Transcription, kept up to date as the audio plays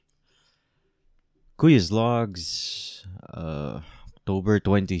Quiz logs, October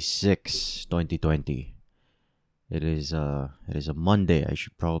 26, 2020. It is a Monday. I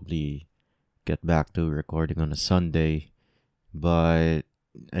should probably get back to recording on a Sunday, but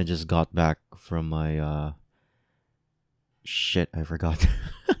I just got back from my shit. I forgot.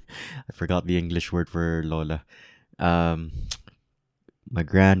 I forgot the English word for Lola. Um, my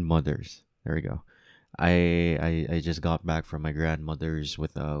grandmother's. There we go. I just got back from my grandmother's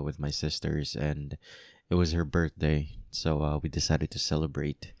with my sisters, and it was her birthday, so we decided to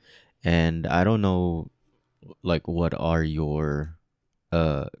celebrate. And I don't know, like, what are your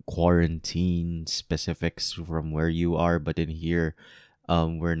quarantine specifics from where you are, but in here,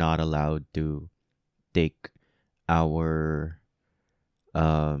 we're not allowed to take our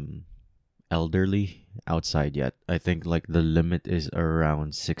um elderly outside yet. I think like the limit is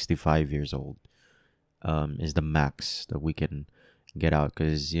around 65 years old. Is the max that we can get out,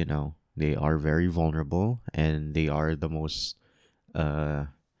 because they are very vulnerable, and they are the most uh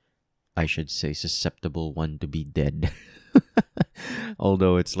I should say susceptible one to be dead.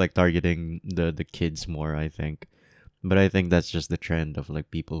 Although it's like targeting the kids more, I think. But I think that's just the trend of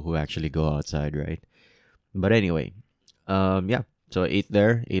like people who actually go outside, right? But anyway, yeah. So I ate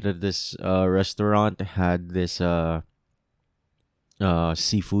there, ate at this restaurant, had this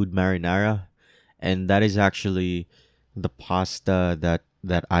seafood marinara, and that is actually the pasta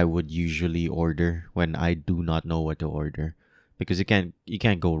that I would usually order when I do not know what to order, because you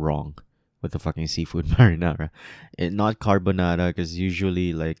can't go wrong with the fucking seafood marinara. Not carbonara, because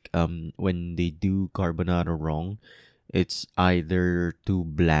usually like when they do carbonara wrong, it's either too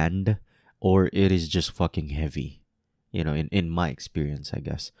bland or it is just fucking heavy. In my experience, I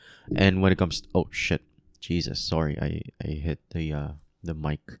guess. And when it comes oh shit, Jesus, sorry, I hit the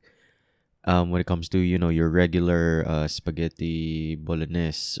mic. When it comes to your regular spaghetti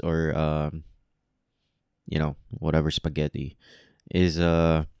bolognese, or whatever spaghetti is,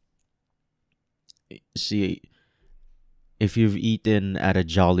 see, if you've eaten at a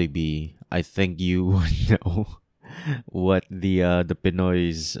Jollibee, I think you would know what the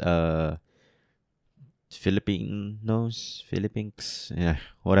Pinoy's Philippines, yeah,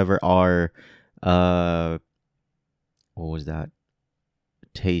 whatever, are uh what was that,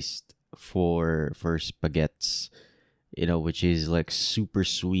 taste for spaghettis, which is like super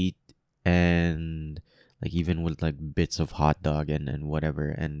sweet, and like even with like bits of hot dog and whatever.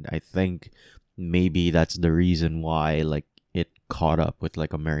 And I think maybe that's the reason why like it caught up with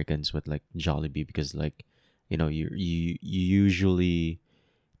like Americans with like Jollibee, because like you usually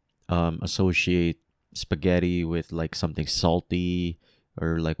associate spaghetti with like something salty,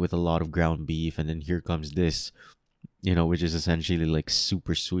 or like with a lot of ground beef, and then here comes this, which is essentially like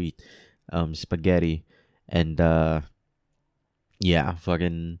super sweet spaghetti. And yeah,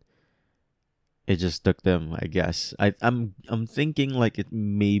 fucking, it just took them, I guess. I'm thinking like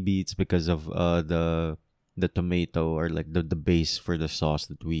maybe it's because of the tomato, or like the base for the sauce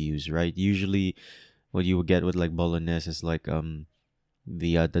that we use, right? Usually what you would get with like bolognese is like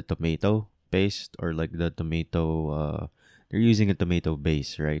the tomato paste, or like the tomato, they're using a tomato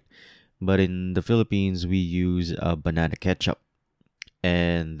base, right? But in the Philippines, we use banana ketchup,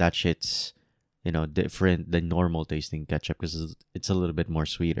 and that shit's different than normal tasting ketchup, because it's a little bit more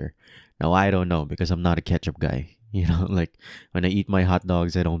sweeter. Now I don't know, because I'm not a ketchup guy. Like when I eat my hot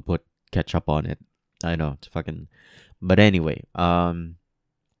dogs, I don't put ketchup on it. I know it's fucking. But anyway,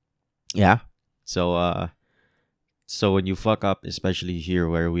 yeah. So so when you fuck up, especially here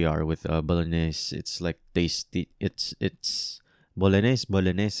where we are with bolognese, it's like tasty. It's bolognese.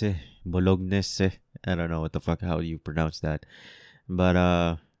 I don't know what the fuck, how you pronounce that, but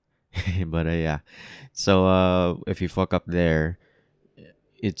but yeah. So if you fuck up there,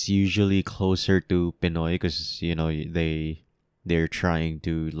 it's usually closer to Pinoy, because they're trying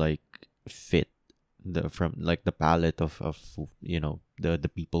to like fit the from like the palate of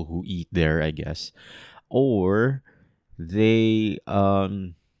the people who eat there, I guess. Or they I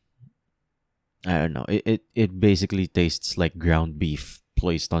don't know. It basically tastes like ground beef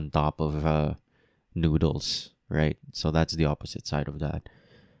placed on top of noodles, right? So that's the opposite side of that.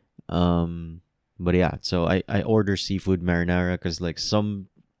 Um, but yeah, so I order seafood marinara, because like some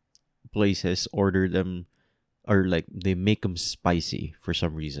places order them, or like they make them spicy for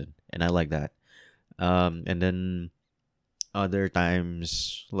some reason, and I like that. And then other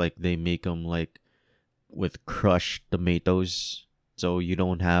times like they make them like with crushed tomatoes, so you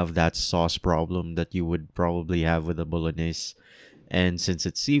don't have that sauce problem that you would probably have with a bolognese. And since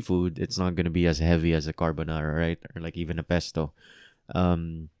it's seafood, it's not going to be as heavy as a carbonara, right? Or like even a pesto.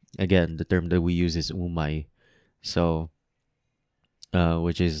 Again, the term that we use is umay. So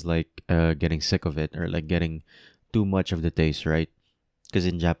which is like getting sick of it or like getting too much of the taste, right? Because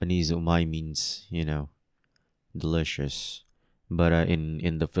in Japanese, umai means delicious, but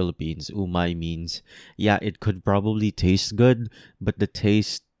in the Philippines, umai means yeah, it could probably taste good, but the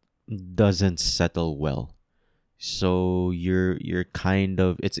taste doesn't settle well. So you're kind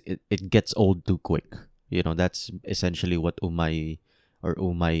of it gets old too quick. That's essentially what umai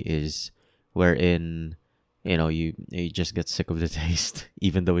is, wherein you just get sick of the taste,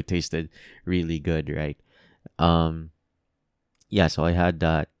 even though it tasted really good, right? Um, yeah. So I had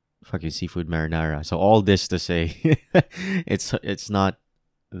that fucking seafood marinara. So all this to say, it's not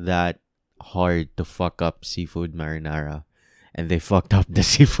that hard to fuck up seafood marinara, and they fucked up the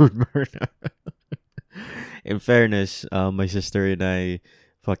seafood marinara. In fairness, my sister and I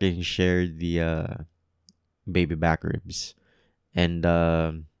fucking shared the baby back ribs, and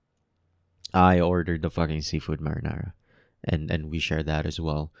I ordered the fucking seafood marinara, and we share that as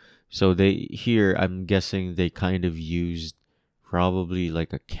well. So they here, I'm guessing they kind of used probably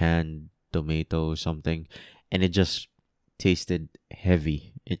like a canned tomato or something, and it just tasted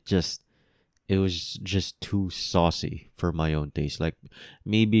heavy. It was just too saucy for my own taste. Like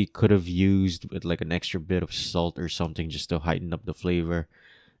maybe could have used with like an extra bit of salt or something just to heighten up the flavor.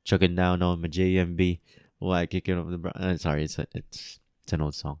 Chucking down on my JMB while kicking up the. Sorry, it's an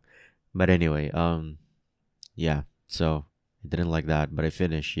old song. But anyway, yeah. So I didn't like that, but I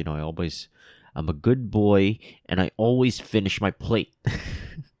finished. I'm a good boy, and I always finish my plate.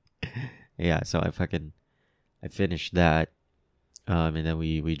 Yeah. So I finished that. And then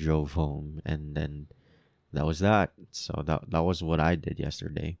we drove home, and then that was that. So that was what I did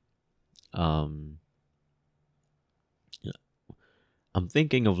yesterday. Um, I'm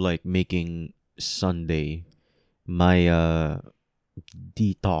thinking of like making Sunday my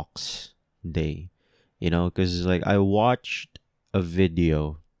detox day, because like I watched a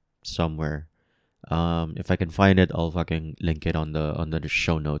video somewhere. If I can find it, I'll fucking link it on the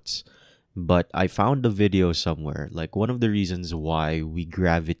show notes. But I found the video somewhere. Like one of the reasons why we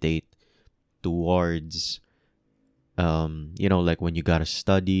gravitate towards like when you gotta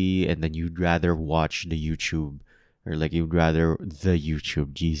study and then you'd rather watch the YouTube, or like you'd rather the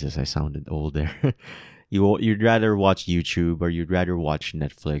YouTube. Jesus, I sounded old there. You'd rather watch YouTube, or you'd rather watch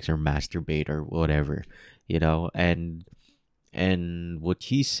Netflix or masturbate or whatever, and what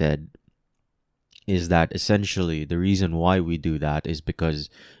he said is that essentially the reason why we do that is because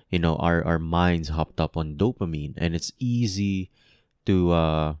our minds hopped up on dopamine, and it's easy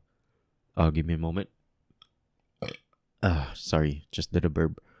to give me a moment. Sorry, just did a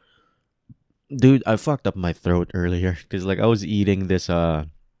burp. Dude, I fucked up my throat earlier because like I was eating this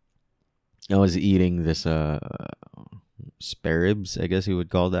spare ribs, I guess you would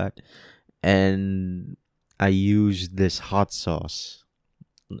call that. And I used this hot sauce.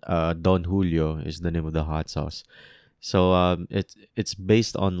 Don Julio is the name of the hot sauce. So it's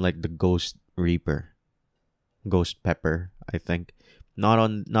based on like the ghost pepper, I think.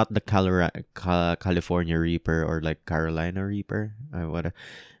 Not the California Reaper or like Carolina Reaper. What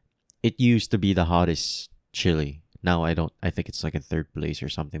it used to be the hottest chili. Now I think it's like in third place or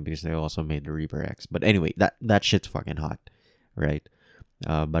something because they also made the Reaper X. But anyway, that shit's fucking hot, right?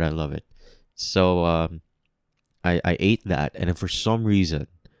 But I love it. So I ate that, and then for some reason,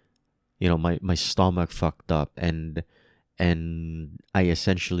 my stomach fucked up, and I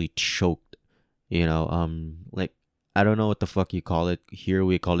essentially choked. Like I don't know what the fuck you call it. Here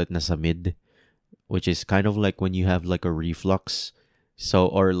we call it nasamid, which is kind of like when you have like a reflux. So,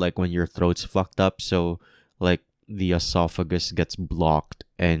 or like when your throat's fucked up. So, like the esophagus gets blocked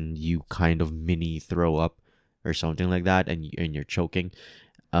and you kind of mini throw up or something like that, and you're choking.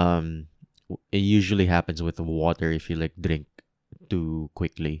 It usually happens with water if you like drink too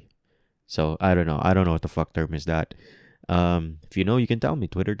quickly. So I don't know. I don't know what the fuck term is that. If you know, you can tell me.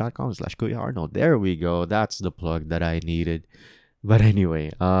 Twitter.com/Kuya Arnold. There we go. That's the plug that I needed. But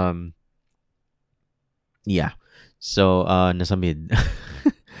anyway, yeah. So nasamid.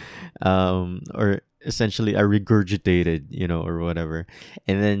 Or essentially I regurgitated, or whatever.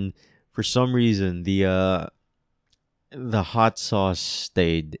 And then for some reason the hot sauce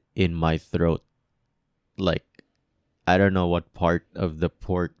stayed in my throat. Like I don't know what part of the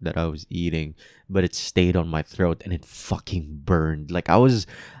pork that I was eating, but it stayed on my throat and it fucking burned. Like I was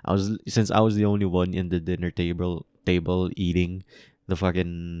since I was the only one in the dinner table eating the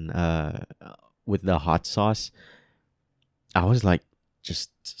fucking with the hot sauce. I was like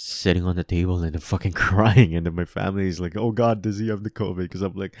just sitting on the table and then fucking crying, and then my family is like, "Oh God, does he have the COVID?" Because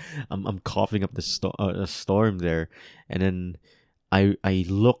I'm like, I'm coughing up a storm there, and then I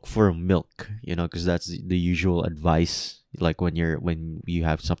look for milk, because that's the usual advice. Like when you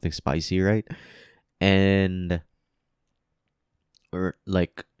have something spicy, right? And or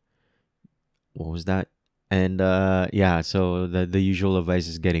like what was that? And yeah, so the usual advice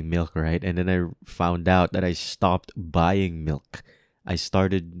is getting milk, right? And then I found out that I stopped buying milk. I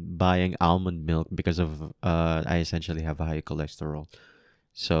started buying almond milk because of I essentially have a high cholesterol.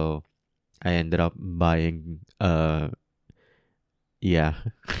 So I ended up buying yeah,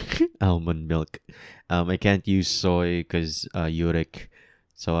 almond milk. I can't use soy because uric,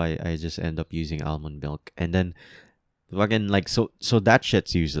 so I just end up using almond milk. And then fucking like so that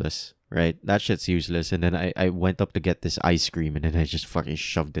shit's useless, right? That shit's useless. And then I went up to get this ice cream, and then I just fucking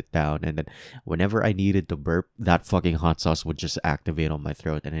shoved it down. And then whenever I needed to burp, that fucking hot sauce would just activate on my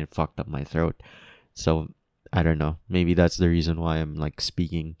throat, and it fucked up my throat. So I don't know. Maybe that's the reason why I'm like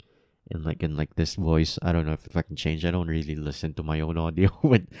speaking in like this voice. I don't know if I can change. I don't really listen to my own audio,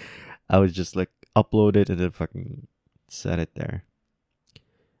 but I was just like upload it and then fucking set it there.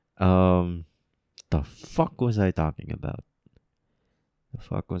 Um, the fuck was I talking about? The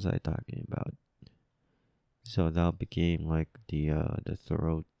fuck was I talking about? So that became like the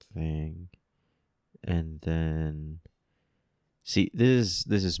throat thing, and then see this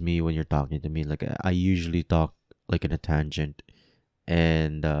is me when you're talking to me. Like I usually talk like in a tangent,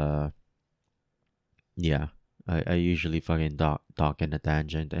 and yeah, I usually fucking talk in a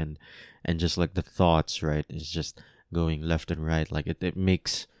tangent, and just like the thoughts, right, is just going left and right. Like it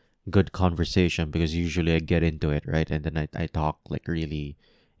makes good conversation because usually I get into it, right? And then I talk like really,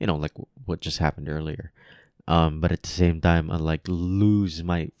 like what just happened earlier. But at the same time I like lose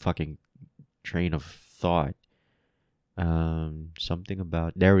my fucking train of thought. Something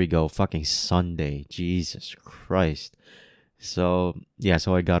about there we go, fucking Sunday. Jesus Christ. So yeah,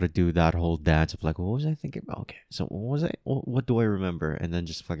 so I got to do that whole dance of like, what was I thinking about? Okay, so what was I? What do I remember? And then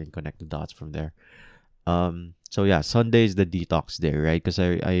just fucking connect the dots from there. So yeah, Sunday is the detox day, right? Because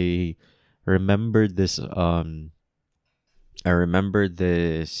I remember this. I remember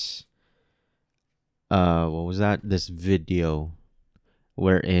this. What was that? This video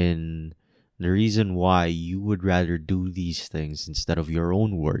wherein the reason why you would rather do these things instead of your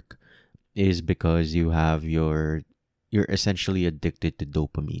own work is because you're essentially addicted to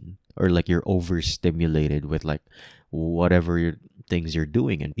dopamine, or like you're overstimulated with like whatever things you're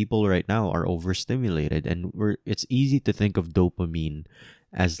doing. And people right now are overstimulated, and it's easy to think of dopamine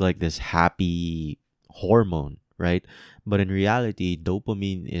as like this happy hormone, right? But in reality,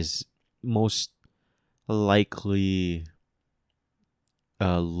 dopamine is most likely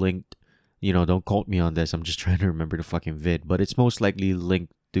linked, don't quote me on this, I'm just trying to remember the fucking vid, but it's most likely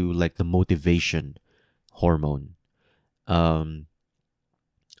linked to like the motivation hormone, um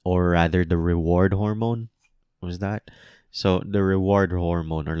or rather the reward hormone. What was that? So the reward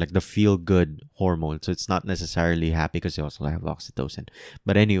hormone, or like the feel good hormone. So it's not necessarily happy because you also have oxytocin.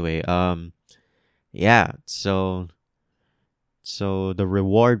 But anyway, yeah, so the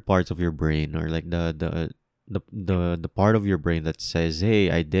reward parts of your brain, or like the part of your brain that says,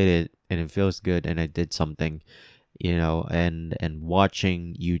 hey, I did it and it feels good and I did something, and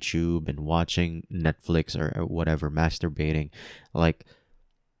watching YouTube and watching Netflix, or whatever, masturbating, like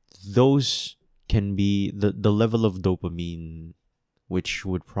those can be the level of dopamine, which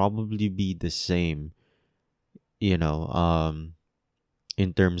would probably be the same, you know,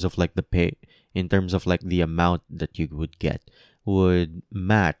 in terms of like the pay, in terms of like the amount that you would get, would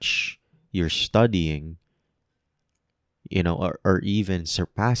match your studying, or even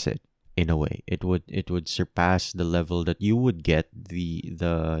surpass it. In a way, it would surpass the level that you would get,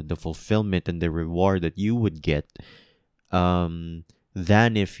 the fulfillment and the reward that you would get, um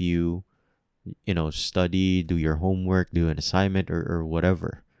than if you study, do your homework, do an assignment, or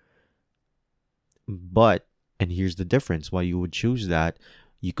whatever. But, and here's the difference why you would choose that: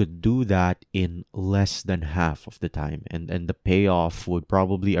 you could do that in less than half of the time, and the payoff would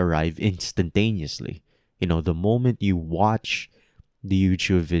probably arrive instantaneously. The moment you watch the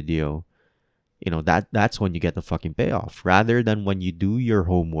YouTube video, that's when you get the fucking payoff, rather than when you do your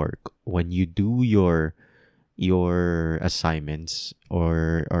homework, when you do your assignments,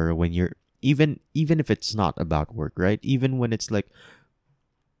 or when you're, even if it's not about work, right? Even when it's like,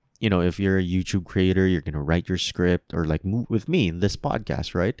 if you're a YouTube creator, you're gonna write your script, or like move with me in this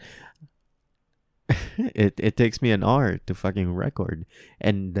podcast, right? It takes me an hour to fucking record,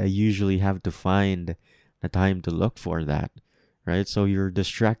 and I usually have to find the time to look for that, right? So you're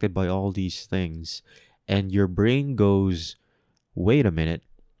distracted by all these things, and your brain goes, wait a minute,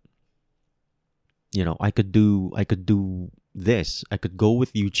 I could do this. I could go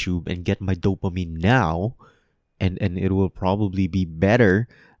with YouTube and get my dopamine now, and it will probably be better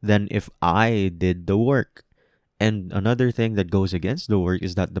than if I did the work. And another thing that goes against the work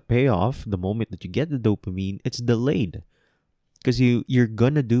is that the payoff, the moment that you get the dopamine, it's delayed because you're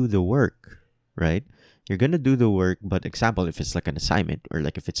gonna do the work, right? You're gonna do the work, but example, if it's like an assignment or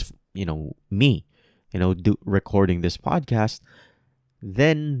like if it's me, do recording this podcast,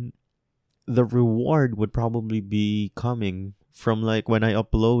 then the reward would probably be coming from like when I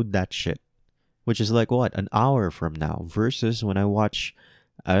upload that shit, which is like what, an hour from now, versus when I watch,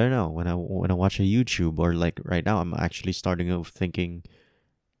 I don't know, when I watch a YouTube, or like right now I'm actually thinking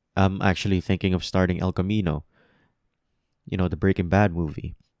of starting El Camino, the Breaking Bad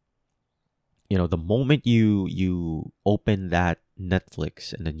movie. The moment you open that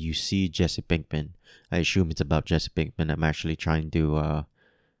Netflix and then you see Jesse Pinkman, I assume it's about Jesse Pinkman. I'm actually trying to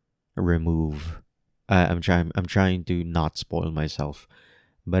remove. I'm trying to not spoil myself.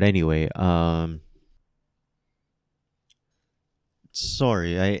 But anyway,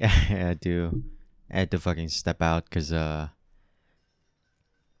 sorry, I I had to fucking step out because I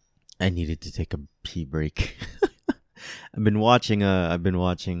needed to take a pee break. I've been watching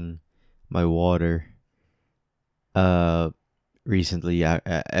my water uh recently,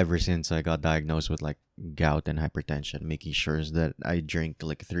 ever since I got diagnosed with like gout and hypertension, making sure that I drink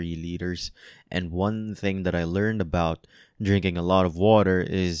like 3 liters. And one thing that I learned about drinking a lot of water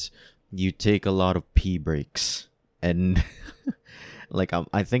is you take a lot of pee breaks. And like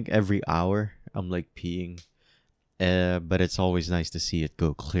I think every hour I'm like peeing, but it's always nice to see it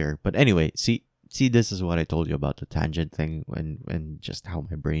go clear. But anyway, see, this is what I told you about the tangent thing, and just how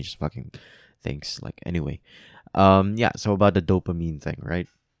my brain just fucking thinks. Like anyway, yeah. So about the dopamine thing, right?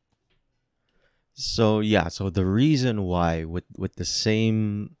 So yeah, so the reason why, with the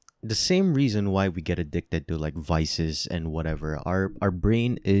same reason why we get addicted to like vices and whatever, our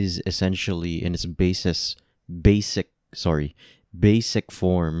brain is essentially in its basic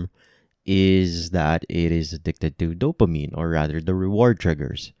form, is that it is addicted to dopamine, or rather the reward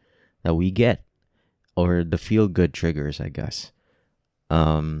triggers that we get, or the feel good triggers, I guess.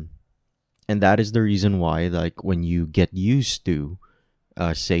 Um and that is the reason why, like, when you get used to,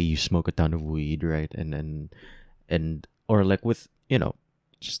 say you smoke a ton of weed, right? And or like with,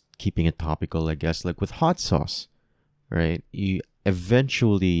 just keeping it topical, I guess, like with hot sauce, right? You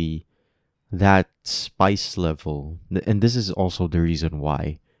eventually, that spice level, and this is also the reason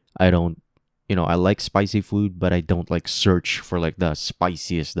why I don't, I like spicy food, but I don't like search for like the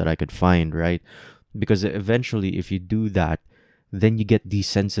spiciest that I could find, right? Because eventually, if you do that, then you get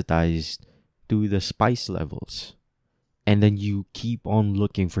desensitized to the spice levels, and then you keep on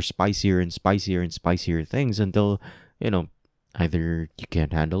looking for spicier and spicier and spicier things until, you know either you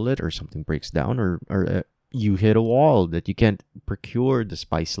can't handle it, or something breaks down, or you hit a wall that you can't procure the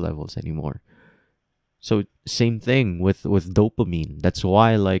spice levels anymore. So same thing with dopamine. That's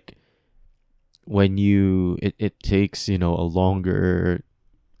why, like, when it takes, a longer,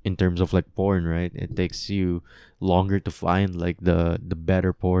 in terms of like porn, right? It takes you longer to find like the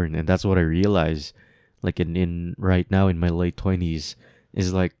better porn. And that's what I realize, like, in right now in my late 20s,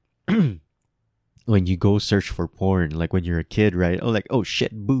 is like, when you go search for porn, like when you're a kid, right? Oh, like, oh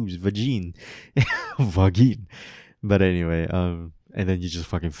shit, boobs, vagine, vagine. But anyway, and then you just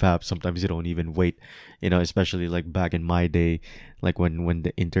fucking fap. Sometimes you don't even wait, especially like back in my day, like when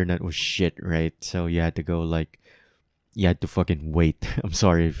the internet was shit, right? So you had to go, like, you had to fucking wait. I'm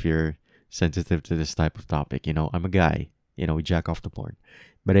sorry if you're sensitive to this type of topic. I'm a guy. We jack off the porn.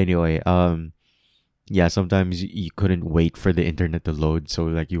 But anyway, yeah, sometimes you couldn't wait for the internet to load, so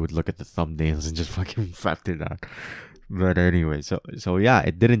like you would look at the thumbnails and just fucking fapped it out. But anyway, so yeah,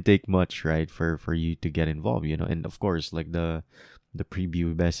 it didn't take much, right, for you to get involved, and of course, like the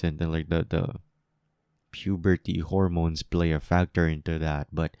prepubescent and like the puberty hormones play a factor into that.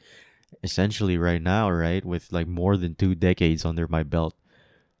 But essentially, right now, right, with like more than 2 decades under my belt,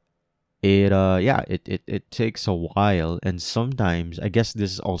 it takes a while. And sometimes, I guess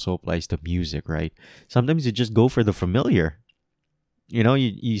this also applies to music, right? Sometimes you just go for the familiar.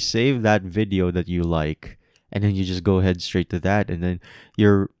 You save that video that you like, and then you just go ahead straight to that, and then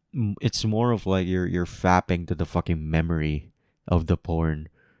it's more of like you're fapping to the fucking memory of the porn,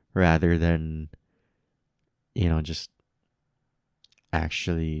 rather than, just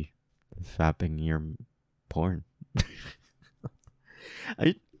actually fapping your porn.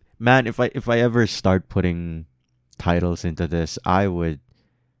 I Man, if I ever start putting titles into this, I would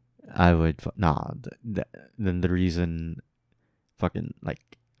nah. Then the reason, fucking,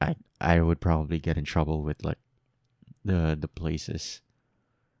 like, I would probably get in trouble with like the places.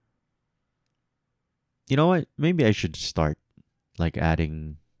 You know what? Maybe I should start like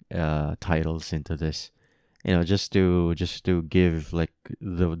adding titles into this, just to give like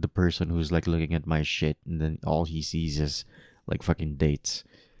the person who's like looking at my shit, and then all he sees is like fucking dates.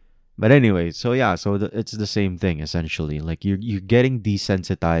 But anyway, so yeah, so it's the same thing essentially. Like you're getting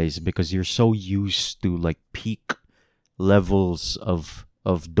desensitized because you're so used to like peak levels of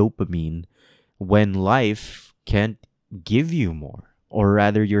dopamine when life can't give you more, or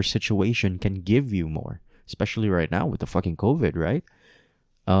rather your situation can give you more, especially right now with the fucking COVID, right?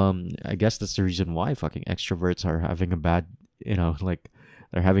 I guess that's the reason why fucking extroverts are having a bad, like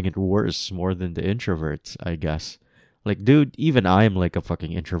they're having it worse more than the introverts, I guess. Like, dude, even I'm like a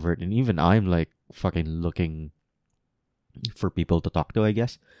fucking introvert, and even I'm like fucking looking for people to talk to, I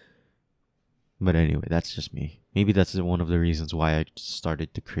guess. But anyway, that's just me. Maybe that's one of the reasons why I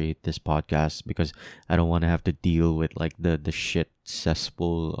started to create this podcast, because I don't want to have to deal with like the shit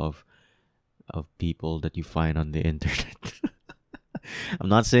cesspool of people that you find on the internet. I'm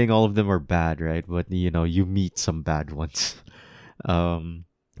not saying all of them are bad, right? But you meet some bad ones.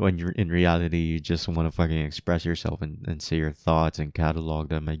 When you're in reality, you just want to fucking express yourself and say your thoughts and catalog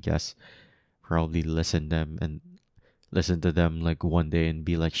them, I guess. Probably listen to them like one day and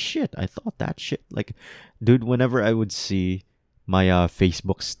be like, shit, I thought that shit. Like, dude, whenever I would see my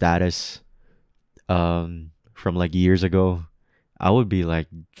Facebook status from like years ago, I would be like,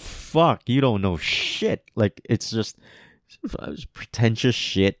 fuck, you don't know shit. Like, it's just pretentious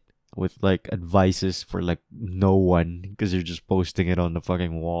shit with like advices for like no one, because you're just posting it on the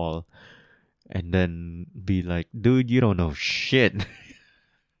fucking wall, and then be like, dude, you don't know shit.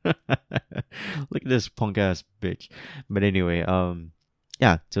 Look at this punk ass bitch. But anyway,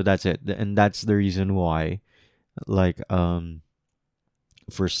 yeah, so that's it. And that's the reason why, like,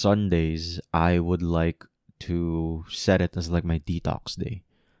 for Sundays, I would like to set it as like my detox day.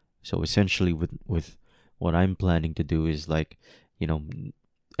 So essentially, with what I'm planning to do is like, you know,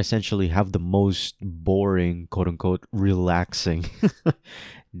 essentially have the most boring, quote unquote, relaxing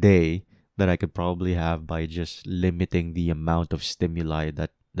day that I could probably have by just limiting the amount of stimuli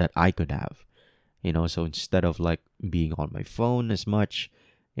that I could have. So instead of like being on my phone as much,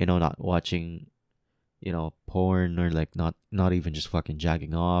 not watching, porn, or like not even just fucking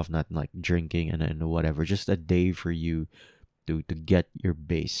jacking off, not like drinking and whatever, just a day for you to get your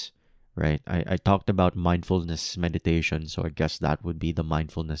base right. I talked about mindfulness meditation, so I guess that would be the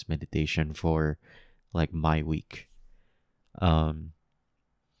mindfulness meditation for like my week. um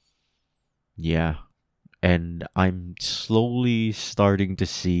yeah, and I'm slowly starting to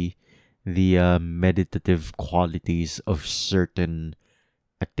see the meditative qualities of certain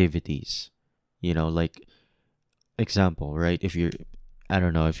activities. Like, example, right? If you're, I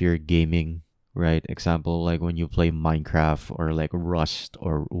don't know, if you're gaming, right? Example, like when you play Minecraft or like Rust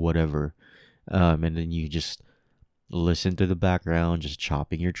or whatever, and then you just listen to the background, just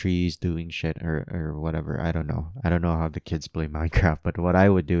chopping your trees, doing shit or whatever. I don't know how the kids play Minecraft, but what I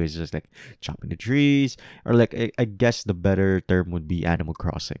would do is just like chopping the trees, or like I guess the better term would be Animal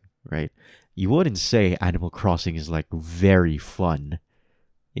Crossing, right? You wouldn't say Animal Crossing is like very fun.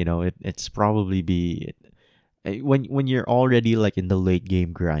 It's probably be when you're already like in the late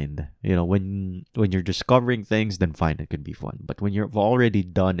game grind. When you're discovering things, then fine, it could be fun. But when you've already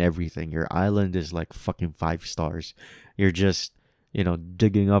done everything, your island is like fucking 5 stars. You're just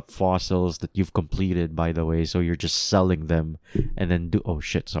digging up fossils that you've completed, by the way, so you're just selling them, and then oh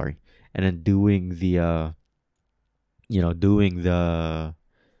shit, sorry, and then doing the doing the,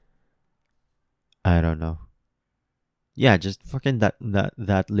 I don't know, yeah, just fucking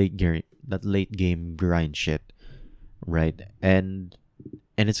that late game grind shit, right? And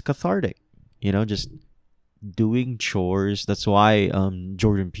it's cathartic, just doing chores. That's why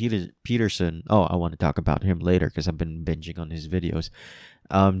Jordan Peterson. Oh, I want to talk about him later because I've been binging on his videos.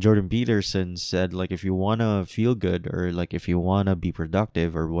 Jordan Peterson said, like, if you wanna feel good, or like if you wanna be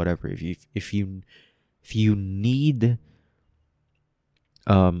productive or whatever, if you need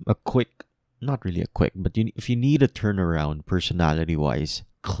a quick, not really a quick, but if you need a turnaround personality wise,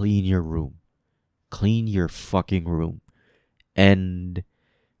 clean your room. Clean your fucking room. And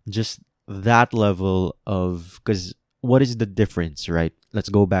just that level of, because what is the difference, right? Let's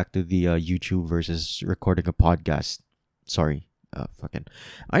go back to the YouTube versus recording a podcast. Sorry. Fucking,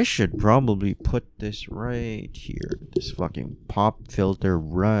 I should probably put this right here. This fucking pop filter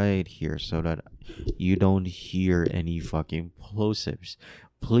right here so that you don't hear any fucking plosives.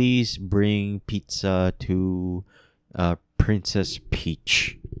 Please bring pizza to Princess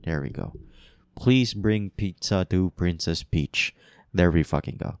Peach. There we go. Please bring pizza to Princess Peach. There we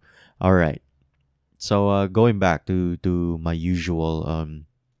fucking go. All right. So going back to my usual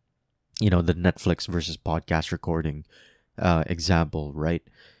the Netflix versus podcast recording example, right?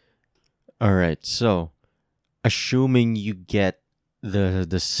 All right. So assuming you get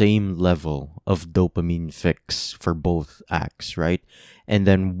the same level of dopamine fix for both acts, right? And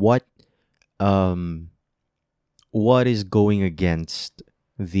then um what is going against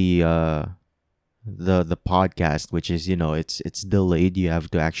the the podcast, which is, it's delayed. You have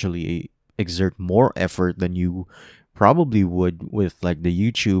to actually exert more effort than you probably would with like the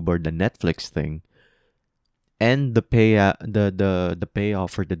YouTube or the Netflix thing. And the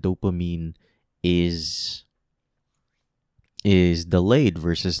payoff for the dopamine is is delayed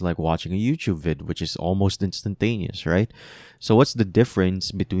versus like watching a YouTube vid, which is almost instantaneous, right? So what's the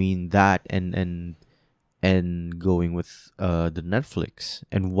difference between that and going with the Netflix,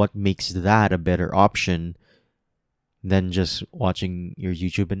 and what makes that a better option than just watching your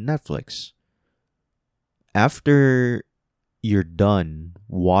YouTube and Netflix? After you're done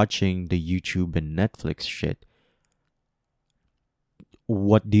watching the YouTube and Netflix shit,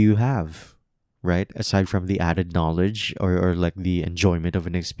 what do you have? Right? Aside from the added knowledge, or like the enjoyment of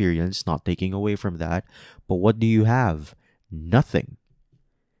an experience, not taking away from that, but what do you have? Nothing.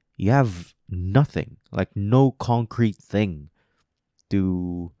 You have nothing. Like no concrete thing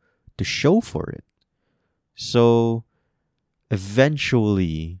to show for it. So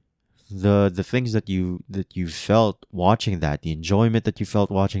eventually, the things that you felt watching that, the enjoyment that you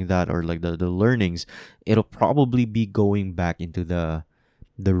felt watching that, or like the learnings, it'll probably be going back into the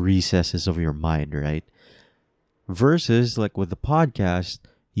recesses of your mind, right? Versus like with the podcast,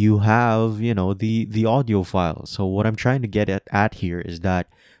 you have, the audio file. So what I'm trying to get at here is that,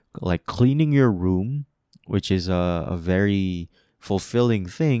 like, cleaning your room, which is a very fulfilling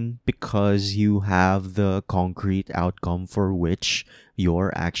thing because you have the concrete outcome for which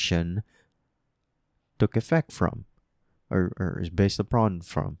your action took effect from, or is based upon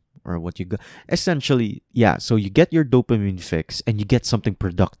from, or what you got. Essentially, yeah, so you get your dopamine fix and you get something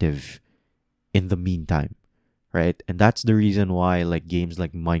productive in the meantime, right? And that's the reason why like games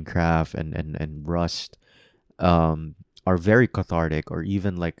like Minecraft and Rust are very cathartic, or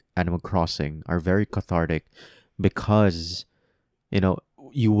even like Animal Crossing are very cathartic, because you know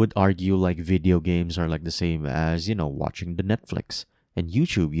you would argue like video games are like the same as watching the Netflix and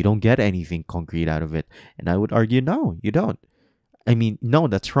YouTube. You don't get anything concrete out of it, and I would argue no, you don't. I mean, no,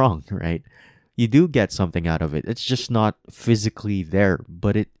 that's wrong, right? You do get something out of it. It's just not physically there,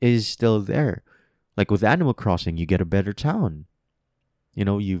 but it is still there. Like with Animal Crossing, you get a better town.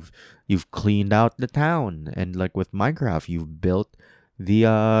 You've cleaned out the town, and like with Minecraft, you've built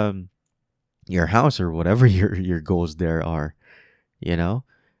the your house or whatever your goals there are. You know,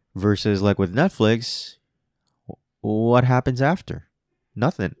 versus like with Netflix, what happens after?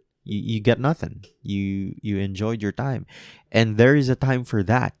 Nothing. You get nothing. You enjoyed your time, and there is a time for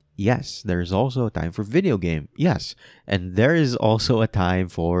that. Yes, there is also a time for video game. Yes, and there is also a time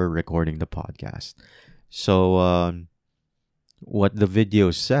for recording the podcast. So what the video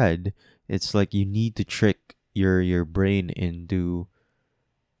said, it's like you need to trick your brain into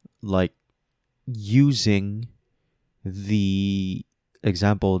like using the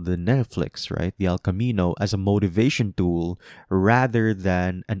example, the Netflix, right? The El Camino as a motivation tool rather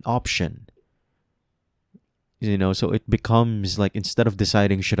than an option. So it becomes like, instead of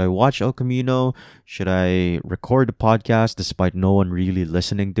deciding, should I watch El Camino? Should I record the podcast despite no one really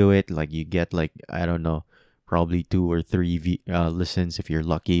listening to it? Like you get like, I don't know, probably two or three listens if you're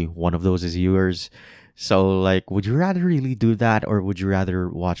lucky. One of those is yours. So like, would you rather really do that, or would you rather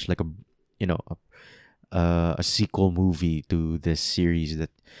watch like you know, a sequel movie to this series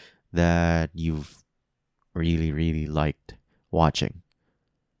that you've really really liked watching,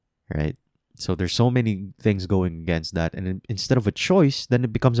 right? So there's so many things going against that, and instead of a choice, then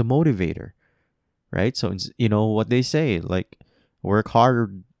it becomes a motivator, right? So what they say, like, work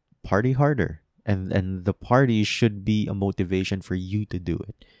hard, party harder, and the party should be a motivation for you to do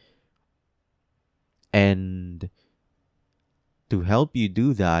it. And to help you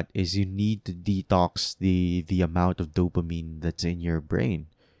do that is you need to detox the amount of dopamine that's in your brain,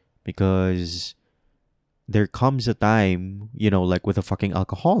 because there comes a time, like with a fucking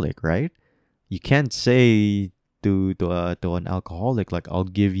alcoholic, right? You can't say to an alcoholic like, I'll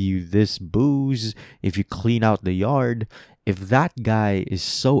give you this booze if you clean out the yard. If that guy is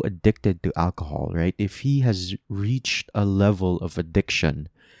so addicted to alcohol, right? If he has reached a level of addiction,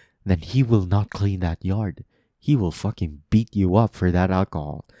 then he will not clean that yard. He will fucking beat you up for that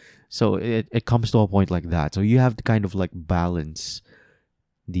alcohol. So it comes to a point like that. So you have to kind of like balance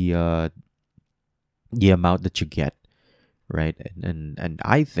the amount that you get, right? And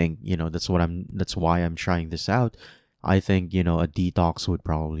I think, that's why I'm trying this out. I think, a detox would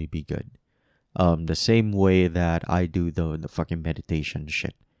probably be good. The same way that I do the fucking meditation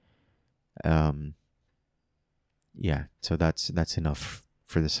shit. Um yeah, so that's enough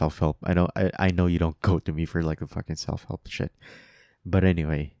for the self help. I know you don't go to me for like the fucking self help shit. But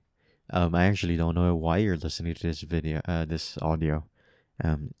anyway, I actually don't know why you're listening to this video, this audio.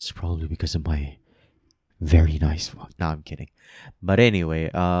 It's probably because of my very nice one. No, I'm kidding. But anyway,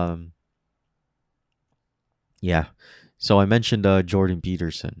 yeah. So I mentioned Jordan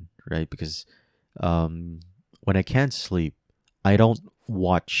Peterson, right? Because um, when I can't sleep, I don't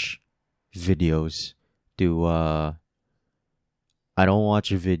watch videos to I don't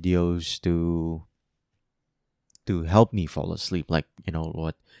watch videos to help me fall asleep. Like, you know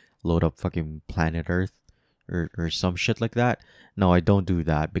what, load up fucking Planet Earth or some shit like that. No, I don't do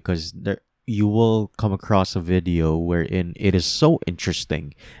that because there you will come across a video wherein it is so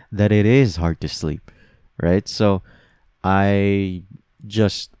interesting that it is hard to sleep, right? So I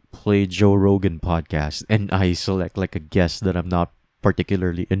just play Joe Rogan podcast and I select like a guest that I'm not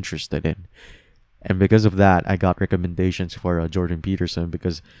particularly interested in. And because of that, I got recommendations for Jordan Peterson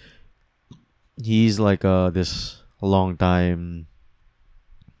because he's like this long time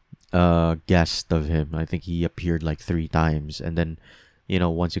guest of him. I think he appeared like 3 times, and then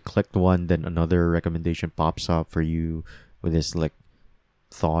once you clicked one, then another recommendation pops up for you with his like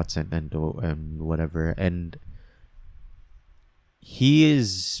thoughts and whatever. And he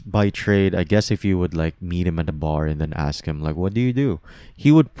is by trade, I guess, if you would like meet him at a bar and then ask him like, what do you do,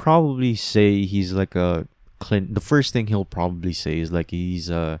 he would probably say he's like the first thing he'll probably say is like he's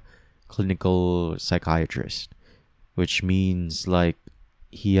a clinical psychiatrist, which means like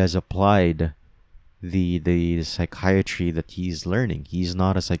he has applied the psychiatry that he's learning. He's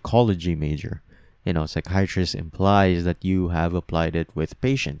not a psychology major. Psychiatrist implies that you have applied it with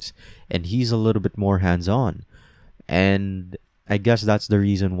patients, and he's a little bit more hands-on. And I guess that's the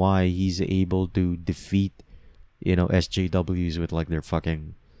reason why he's able to defeat, SJWs with like their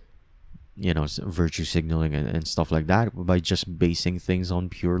fucking, virtue signaling and stuff like that by just basing things on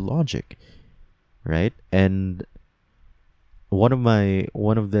pure logic, right? And one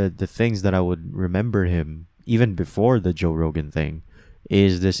of the things that I would remember him even before the Joe Rogan thing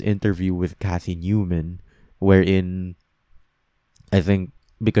is this interview with Kathy Newman, wherein I think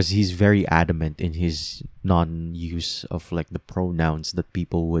because he's very adamant in his non-use of like the pronouns that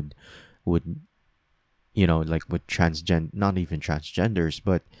people would like with not even transgenders,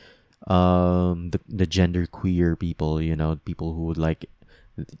 but the gender queer people, people who would like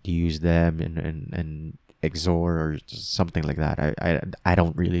to use them and exor or something like that. I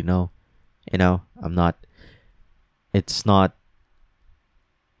don't really know. I'm not. It's not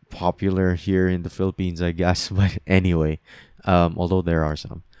popular here in the Philippines, I guess. But anyway, although there are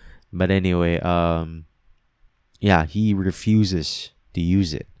some, but anyway, yeah, he refuses to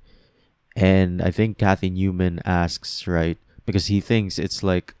use it, and I think Kathy Newman asks, right, because he thinks it's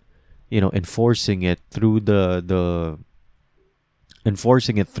like, enforcing it through the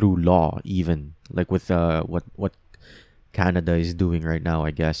enforcing it through law, even like with what Canada is doing right now,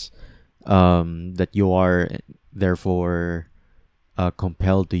 I guess, that you are therefore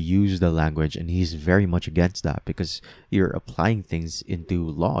compelled to use the language, and he's very much against that because you're applying things into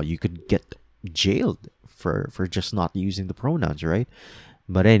law. You could get jailed for just not using the pronouns, right?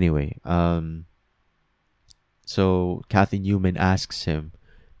 But anyway, so Kathy Newman asks him,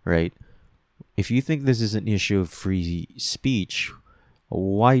 right, if you think this is an issue of free speech,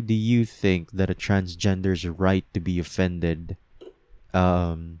 why do you think that a transgender's right to be offended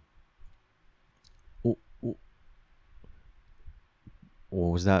w- w-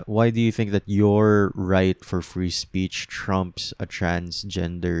 what was that? Why do you think that your right for free speech trumps a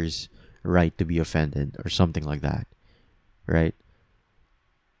transgender's right to be offended or something like that? Right?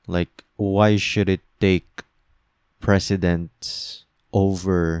 Like, why should it take precedence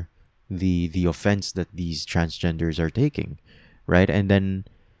over the offense that these transgenders are taking, right? And then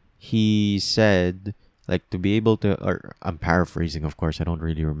he said, like, to be able to, or I'm paraphrasing, of course, I don't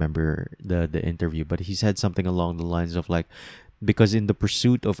really remember the interview, but he said something along the lines of like, because in the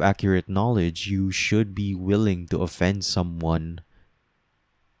pursuit of accurate knowledge, you should be willing to offend someone,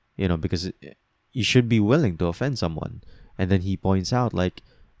 because you should be willing to offend someone. And then he points out, like,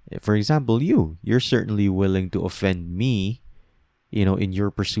 for example, you're certainly willing to offend me, in your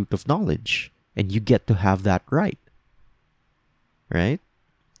pursuit of knowledge, and you get to have that right?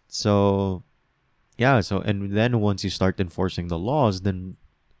 So, yeah, and then once you start enforcing the laws, then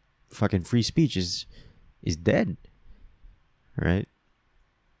fucking free speech is dead, right?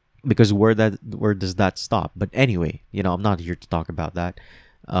 Because where does that stop? But anyway, I'm not here to talk about that.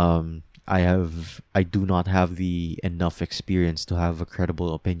 I do not have the enough experience to have a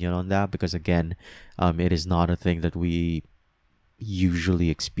credible opinion on that because again, it is not a thing that we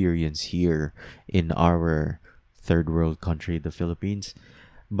usually experience here in our third world country, the Philippines.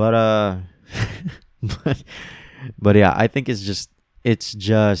 But but but yeah, I think it's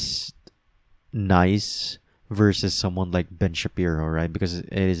just nice versus someone like Ben Shapiro, right? Because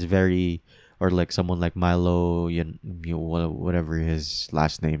it is very, or like someone like Milo, whatever his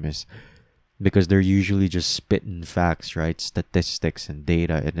last name is, because they're usually just spitting facts, right? Statistics and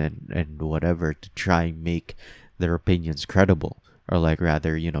data and whatever to try and make their opinions credible, or like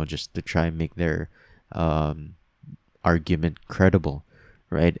rather, just to try and make their um, argument credible,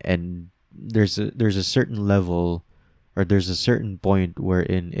 right? And there's a certain level, or there's a certain point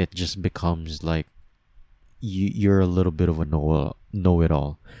wherein it just becomes like you're a little bit of a know it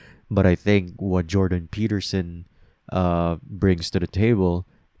all. But I think what Jordan Peterson brings to the table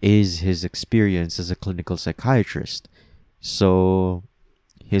is his experience as a clinical psychiatrist. So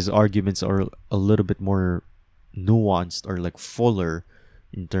his arguments are a little bit more nuanced, or like fuller,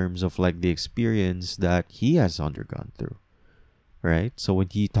 in terms of like the experience that he has undergone through, right? So when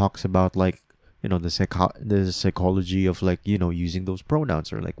he talks about like the psychology of like using those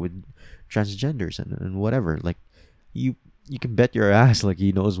pronouns, or like with transgenders and whatever, like you you can bet your ass like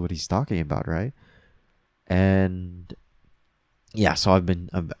he knows what he's talking about, right? And yeah, so I've been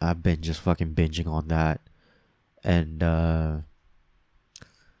just fucking binging on that, and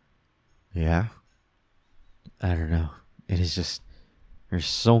yeah, I don't know. It is just, there's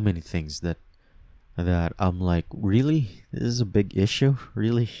so many things that I'm like, really, this is a big issue,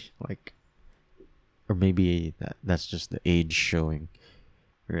 really, like, or maybe that's just the age showing,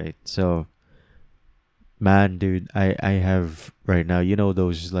 right? So, man, dude, I have right now,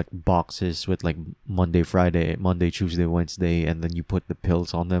 those like boxes with like Monday, Tuesday, Wednesday, and then you put the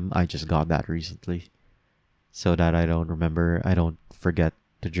pills on them. I just got that recently, so that I don't forget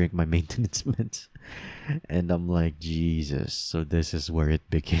to drink my maintenance meds. And I'm like, Jesus, so this is where it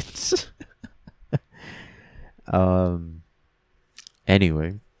begins. um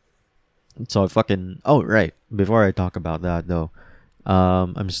anyway, so I fucking, oh right, before I talk about that though,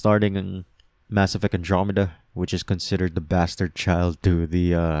 I'm starting Mass Effect Andromeda, which is considered the bastard child to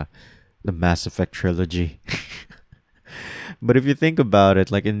the Mass Effect trilogy. But if you think about it,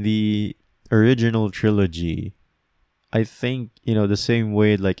 like in the original trilogy, I think, the same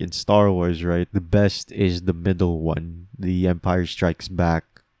way like in Star Wars, right? The best is the middle one, the Empire Strikes Back,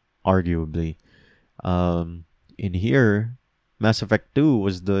 arguably. In here, Mass Effect 2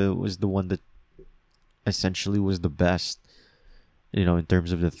 was the one that essentially was the best, in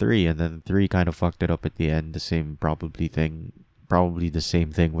terms of the three, and then three kind of fucked it up at the end. Probably the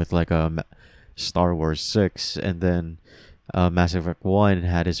same thing with like Star Wars 6, and then Mass Effect 1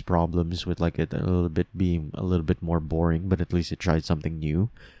 had its problems with like it a little bit being a little bit more boring, but at least it tried something new,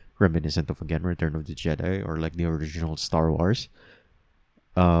 reminiscent of again Return of the Jedi, or like the original Star Wars.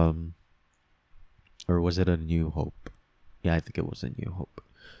 Um, or was it A New Hope? Yeah, I think it was A New Hope.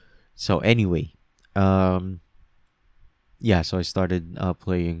 So anyway, um, yeah, so I started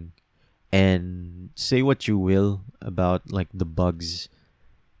playing, and say what you will about like the bugs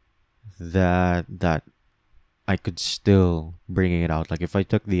that I could still bringing it out. Like if I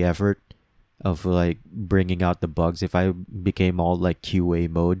took the effort of like bringing out the bugs, if I became all like QA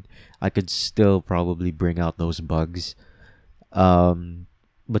mode, I could still probably bring out those bugs. Um,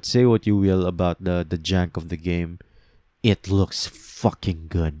 but say what you will about the jank of the game, it looks fucking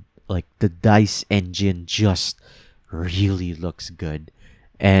good. Like the dice engine just really looks good,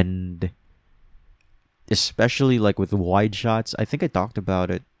 and especially like with wide shots. I think I talked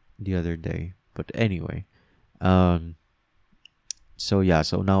about it the other day, but anyway, um, so yeah,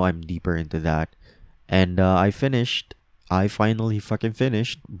 so now I'm deeper into that, and I finally fucking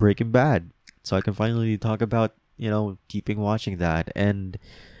finished Breaking Bad, so I can finally talk about keeping watching that, and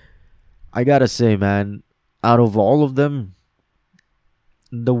I gotta say, man, out of all of them,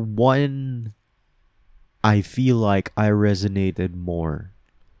 the one I feel like I resonated more.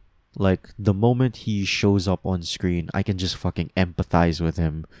 Like the moment he shows up on screen, I can just fucking empathize with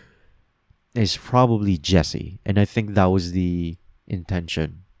him. Is probably Jesse, and I think that was the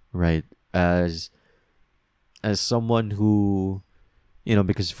intention, right? As someone who,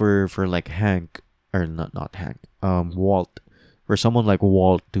 because for like Hank, or not Hank, Walt, for someone like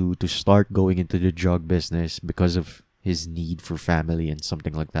Walt to start going into the drug business because of his need for family and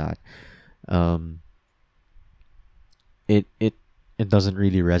something like that, um, it doesn't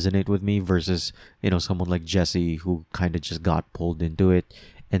really resonate with me versus someone like Jesse who kind of just got pulled into it,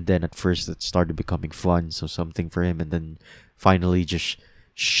 and then at first it started becoming fun, so something for him, and then finally just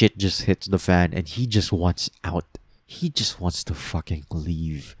shit just hits the fan and he just wants out. He just wants to fucking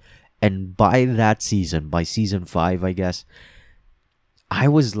leave. And by season 5, I guess, I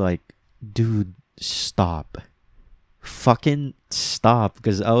was like, dude, stop. fucking stop.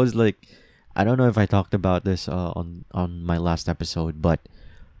 Because I was like, I don't know if I talked about this on my last episode, but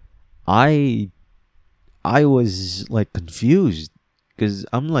I I was like confused because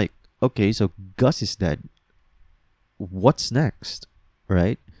I'm like, okay, so Gus is dead. What's next,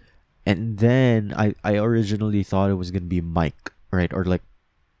 right? And then I originally thought it was gonna be Mike, right, or like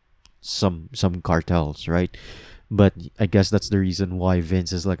some cartels, right? But I guess that's the reason why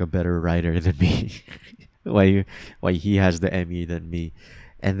Vince is like a better writer than me. why why he has the Emmy than me.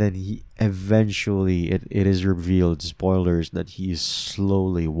 And then he eventually it is revealed, spoilers, that he is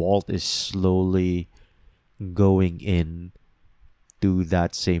slowly Walt is slowly going in to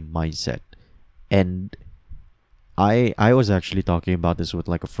that same mindset. And I was actually talking about this with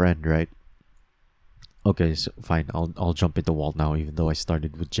like a friend, right? Okay, so fine. I'll jump into Walt now, even though I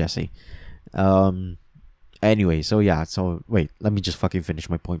started with Jesse. Um. Anyway, so yeah. So wait, let me just fucking finish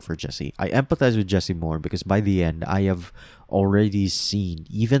my point for Jesse. I empathize with Jesse more because by the end, I have already seen,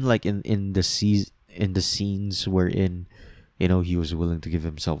 even like in the scenes wherein, he was willing to give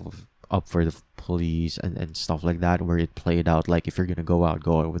himself up for the police and stuff like that, where it played out like if you're gonna go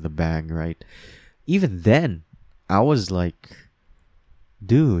out with a bang, right? Even then, I was like,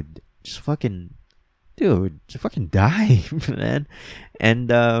 dude, just fucking die, man.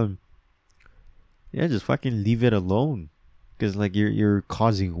 And yeah, just fucking leave it alone. Because like you're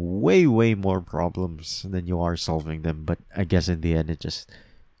causing way more problems than you are solving them. But I guess in the end, it just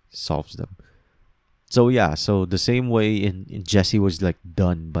solves them. So yeah, so the same way in Jesse was like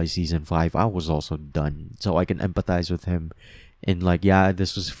done by season 5, I was also done. So I can empathize with him in like, yeah,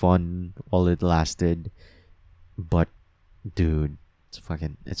 this was fun while it lasted, but dude,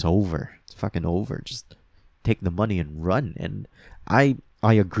 it's over. It's fucking over. Just take the money and run. And I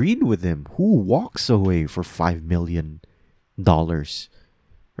agreed with him. Who walks away for $5 million,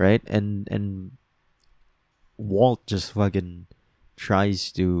 right? And Walt just fucking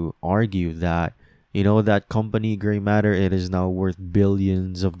tries to argue that that company Gray Matter, it is now worth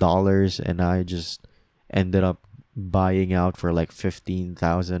billions of dollars, and I just ended up buying out for like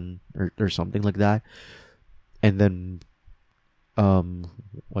 15,000 or something like that. And then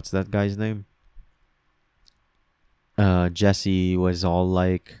what's that guy's name? Jesse was all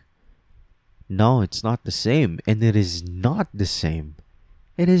like, no, it's not the same. And it is not the same.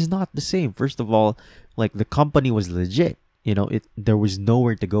 It is not the same. First of all, like the company was legit. There was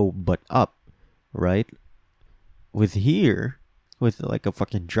nowhere to go but up, right? With here, with like a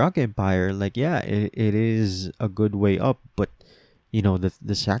fucking drug empire, like yeah, it is a good way up, but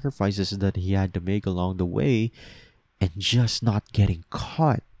the sacrifices that he had to make along the way, and just not getting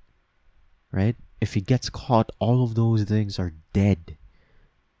caught, right? If he gets caught, all of those things are dead.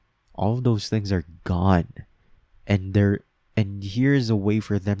 All of those things are gone. And here's a way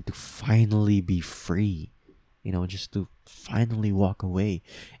for them to finally be free. Just to finally walk away.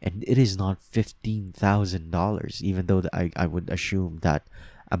 And it is not $15,000, even though I would assume that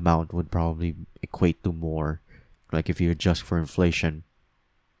amount would probably equate to more, like if you adjust for inflation.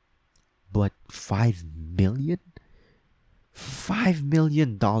 But 5 million? $5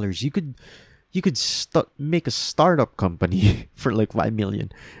 million. You could make a startup company for like 5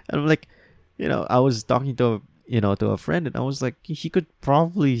 million. And I'm like, I was talking to a friend, and I was like, he could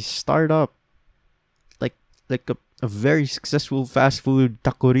probably start up like a very successful fast food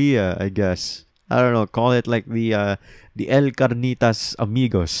taqueria, I guess. I don't know, call it like the El Carnitas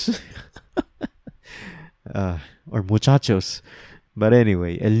Amigos. Or Muchachos. But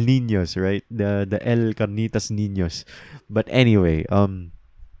anyway, El Niños, right? The El Carnitas Niños. But anyway,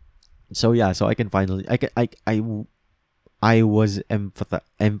 so yeah, so I can finally I was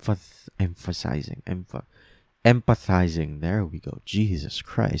empathizing. There we go. Jesus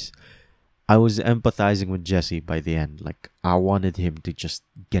Christ. I was empathizing with Jesse by the end. Like I wanted him to just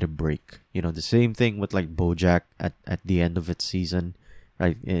get a break. The same thing with like BoJack at the end of its season,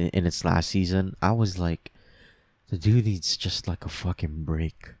 right? In its last season, I was like, the dude needs just like a fucking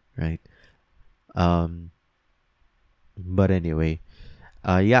break, right? Um, but anyway,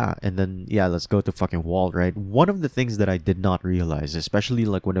 yeah, and then yeah, let's go to fucking Walt, right? One of the things that I did not realize, especially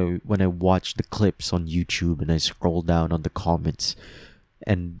like when I watched the clips on YouTube and I scroll down on the comments,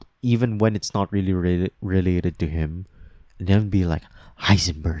 and even when it's not really related to him, and then be like,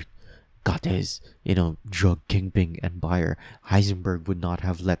 Heisenberg got his drug kingpin and buyer. Heisenberg would not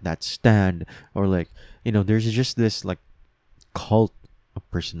have let that stand, or like there's just this like cult of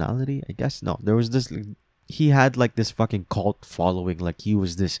personality, I guess. No, there was this, he had like this fucking cult following, like he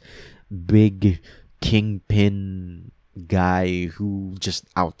was this big kingpin guy who just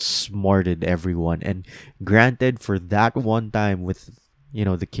outsmarted everyone. And granted, for that one time with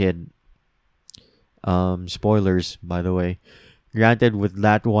the kid, Spoilers, by the way. Granted, with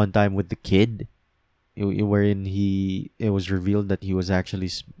that one time with the kid, wherein it was revealed that he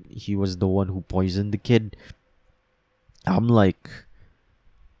was the one who poisoned the kid. I'm like,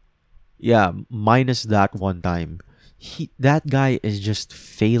 yeah, minus that one time, that guy is just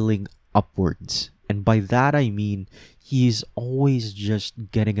failing upwards, and by that I mean he's always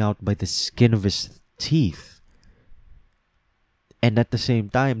just getting out by the skin of his teeth. And at the same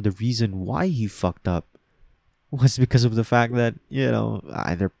time, the reason why he fucked up was because of the fact that,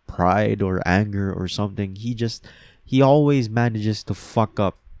 either pride or anger or something. He always manages to fuck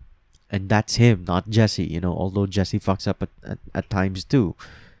up. And that's him, not Jesse, although Jesse fucks up at times too.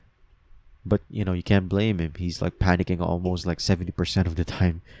 But, you can't blame him. He's like panicking almost like 70% of the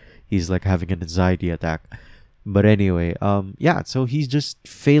time. He's like having an anxiety attack. But anyway, yeah, so he's just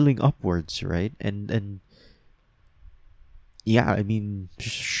failing upwards, right? And yeah, I mean,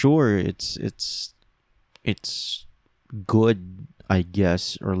 sure, it's good, I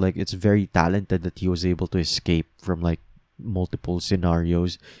guess, or like it's very talented that he was able to escape from like multiple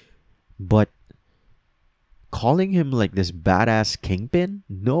scenarios. But calling him like this badass kingpin?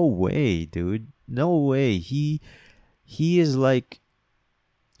 No way, dude. No way. He is like,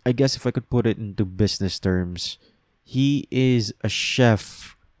 I guess if I could put it into business terms, he is a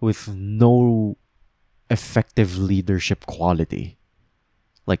chef with no effective leadership quality.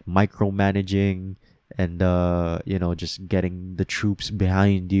 Like micromanaging and just getting the troops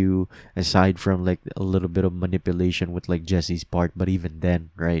behind you, aside from like a little bit of manipulation with like Jesse's part. But even then,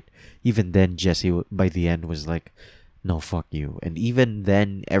 right, even then Jesse by the end was like, no, fuck you. And even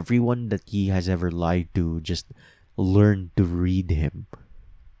then, everyone that he has ever lied to just learned to read him,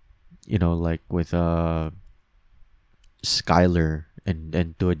 like with Skyler,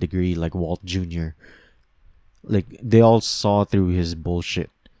 and to a degree like Walt Jr. Like they all saw through his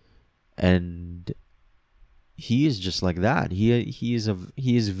bullshit. And he is just like that. He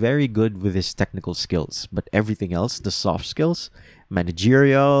is very good with his technical skills, but everything else, the soft skills,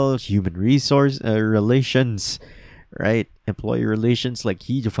 managerial, human resource relations, right, employee relations, like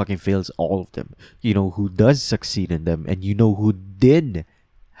he fucking fails all of them. You know who does succeed in them, and you know who did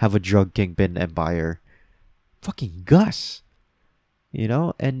have a drug kingpin empire? Fucking Gus.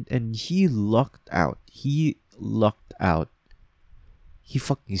 And he lucked out. He lucked out. He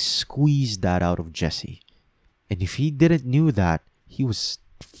fucking squeezed that out of Jesse. And if he didn't knew that, he was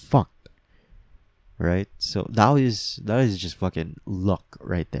fucked. Right? So that is just fucking luck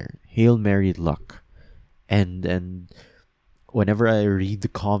right there. Hail Mary luck. And whenever I read the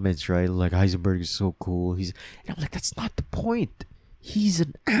comments, right, like Heisenberg is so cool. And I'm like, that's not the point. He's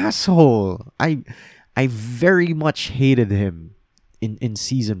an asshole. I very much hated him in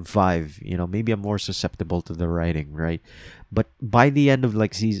season 5. Maybe I'm more susceptible to the writing, right? But by the end of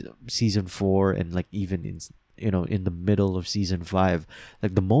like season 4, and like even in the middle of season 5,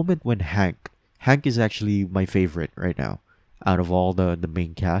 like the moment when Hank is actually my favorite right now out of all the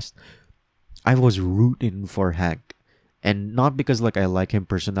main cast. I was rooting for Hank. And not because like I like him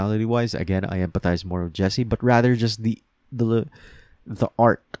personality wise. Again, I empathize more with Jesse, but rather just the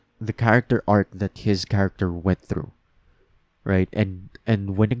arc, the character arc that his character went through, right? And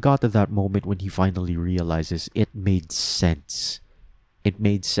when it got to that moment when he finally realizes, it made sense. It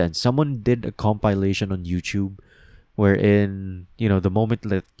made sense. Someone did a compilation on YouTube wherein, the moment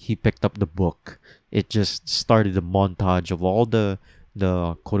that he picked up the book, it just started a montage of all the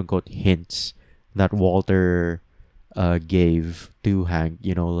quote unquote hints that Walter gave to Hank,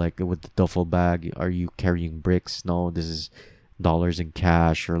 like with the duffel bag. Are you carrying bricks? No, this is dollars in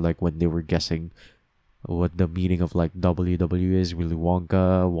cash. Or like when they were guessing what the meaning of like WW is, Willy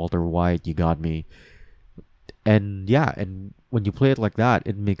Wonka, Walter White, you got me. And yeah, and when you play it like that,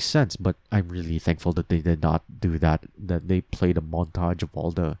 it makes sense. But I'm really thankful that they did not do that. That they played a montage of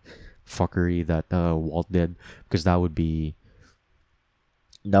all the fuckery that Walt did, because that would be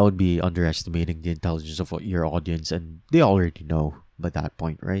underestimating the intelligence of your audience, and they already know by that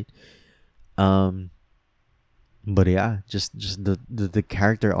point, right? Um, but yeah, just the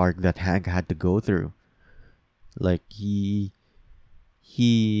character arc that Hank had to go through, like he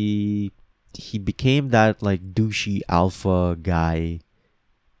he became that like douchey alpha guy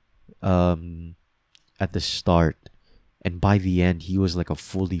um at the start, and by the end he was like a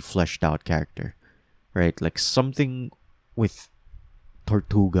fully fleshed out character, right? Like something with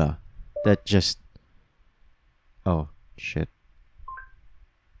Tortuga that just, oh shit.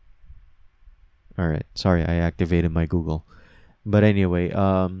 All right, sorry, I activated my Google. But anyway,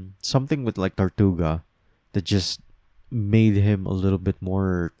 something with like Tortuga that just made him a little bit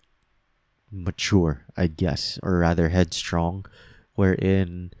more mature, I guess, or rather headstrong,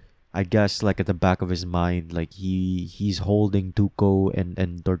 wherein I guess like at the back of his mind, like he's holding Tuco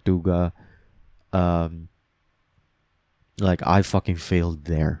and Tortuga. Um, like I fucking failed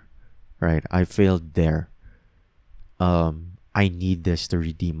there, right? I failed there. I need this to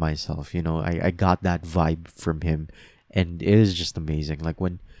redeem myself. I got that vibe from him, and it is just amazing. Like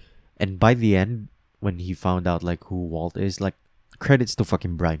and by the end, when he found out like who Walt is, like credits to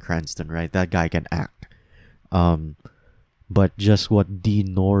fucking Bryan Cranston, right? That guy can act. Um, but just what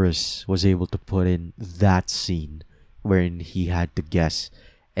Dean Norris was able to put in that scene, wherein he had to guess,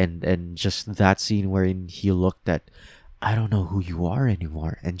 and just that scene wherein he looked at, I don't know who you are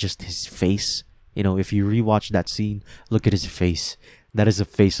anymore, and just his face. If you rewatch that scene, look at his face. That is a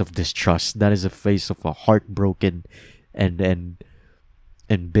face of distrust. That is a face of a heartbroken and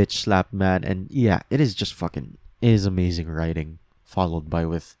bitch slap man. And yeah, it is just fucking, it is amazing writing followed by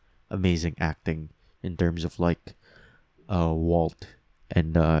with amazing acting in terms of like Walt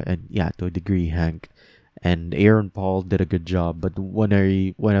and yeah, to a degree Hank and Aaron Paul did a good job. But when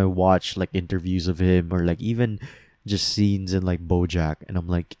I watch like interviews of him or like even just scenes in like BoJack, and I'm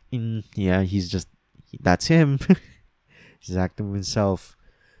like, yeah, that's him. He's acting himself.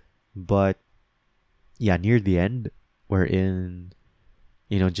 But yeah, near the end, we're in,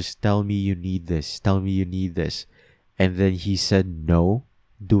 just tell me you need this, tell me you need this, and then he said no,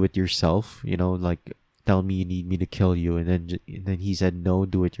 do it yourself. Like tell me you need me to kill you, and then he said no,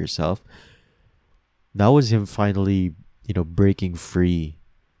 do it yourself. That was him finally, breaking free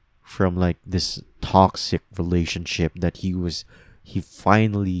from like this toxic relationship that he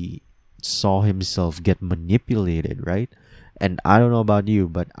finally saw himself get manipulated, right? And I don't know about you,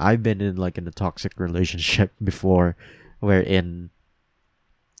 but I've been in a toxic relationship before, wherein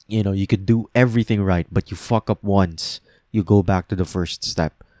you could do everything right, but you fuck up once, you go back to the first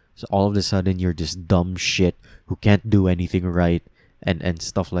step. So all of a sudden you're this dumb shit who can't do anything right, and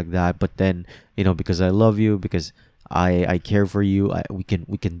stuff like that. But then, because I love you, because I care for you, we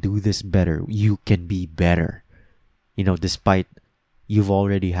can do this better. You can be better. Despite you've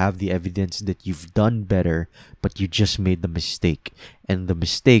already have the evidence that you've done better, but you just made the mistake. And the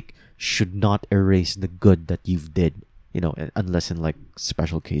mistake should not erase the good that you've did, unless in like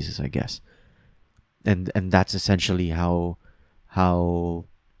special cases, I guess. And that's essentially how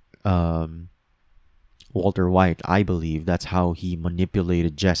um Walter White, I believe that's how he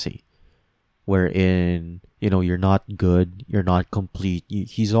manipulated Jesse, wherein you're not good, you're not complete.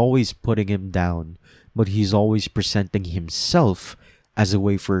 He's always putting him down, but he's always presenting himself as a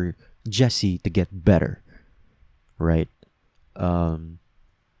way for Jesse to get better, right? um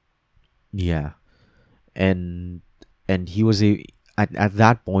yeah. And he was at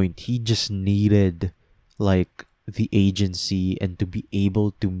that point he just needed like the agency and to be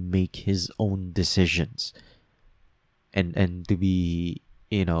able to make his own decisions, and to be,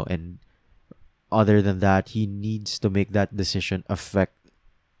 and other than that, he needs to make that decision affect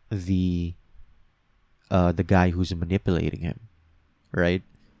the the guy who's manipulating him, right?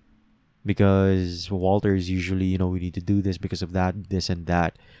 Because Walter is usually, we need to do this because of that, this and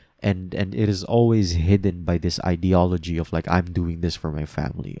that, and it is always hidden by this ideology of like, I'm doing this for my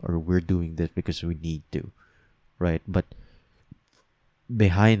family, or we're doing this because we need to, right? But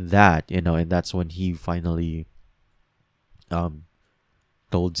behind that, and that's when he finally um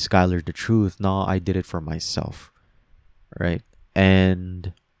told Skylar the truth. No, I did it for myself, right?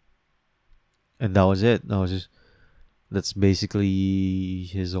 And that was it. That's basically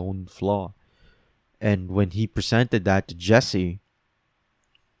his own flaw. And when he presented that to Jesse,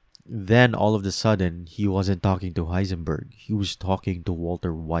 then all of a sudden he wasn't talking to Heisenberg. He was talking to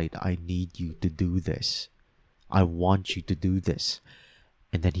Walter White. I need you to do this. I want you to do this.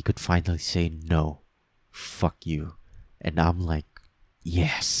 And then he could finally say no. Fuck you. And I'm like,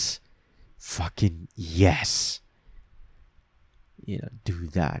 yes. Fucking yes. Do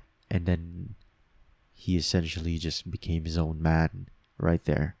that. And then he essentially just became his own man right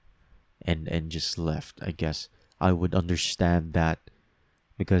there, and just left. I guess I would understand that,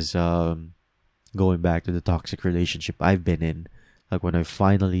 because going back to the toxic relationship I've been in, like when I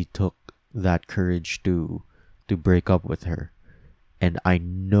finally took that courage to break up with her, and I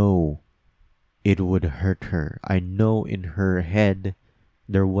know it would hurt her. I know in her head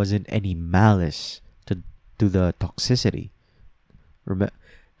there wasn't any malice to the toxicity.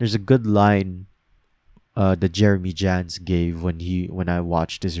 There's a good line that Jeremy Jans gave when I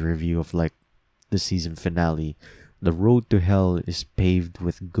watched his review of like the season finale. The road to hell is paved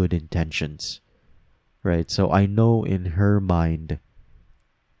with good intentions, right? So I know in her mind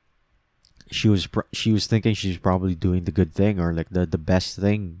she was thinking she's probably doing the good thing, or like the best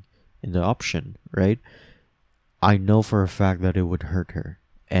thing in the option, right? I know for a fact that it would hurt her,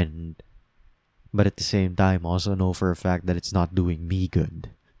 and but at the same time also know for a fact that it's not doing me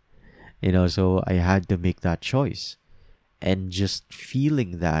good. So I had to make that choice. And just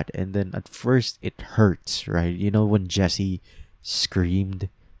feeling that, and then at first it hurts, right? When Jesse screamed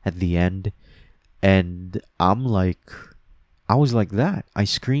at the end, and I was like that. I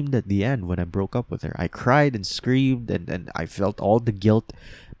screamed at the end when I broke up with her. I cried and screamed, and I felt all the guilt.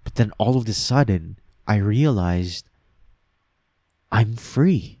 But then all of a sudden, I realized I'm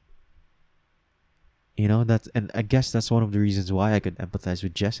free. And I guess that's one of the reasons why I could empathize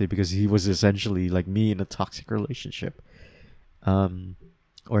with Jesse, because he was essentially like me in a toxic relationship.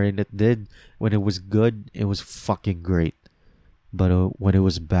 Or it did when it was good, it was fucking great. But when it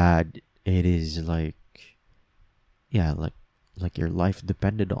was bad, it is like, yeah, like your life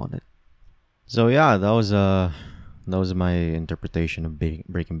depended on it. So yeah, that was my interpretation of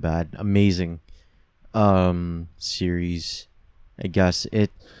Breaking Bad. Amazing series. I guess it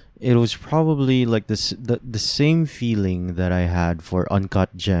was probably like the same feeling that I had for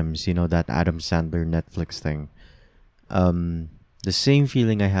Uncut Gems, that Adam Sandler Netflix thing. The same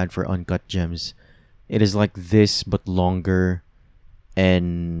feeling I had for Uncut Gems. It is like this but longer,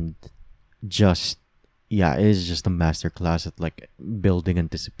 and just yeah, it is just a masterclass at like building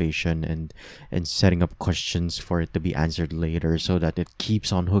anticipation and setting up questions for it to be answered later, so that it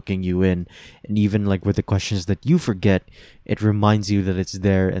keeps on hooking you in. And even like with the questions that you forget, it reminds you that it's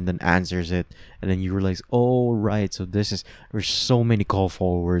there and then answers it, and then you realize, oh right, so there's so many call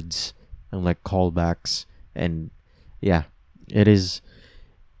forwards and like callbacks. And yeah, it is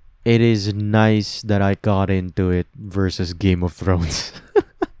nice that I got into it versus Game of Thrones.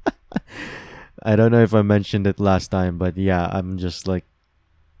 I don't know if I mentioned it last time, but yeah, I'm just like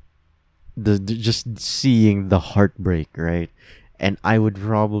just seeing the heartbreak, right? And I would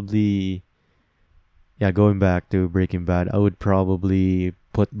probably, yeah, going back to Breaking Bad, I would probably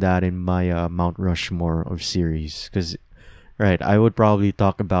put that in my Mount Rushmore of series, because right, I would probably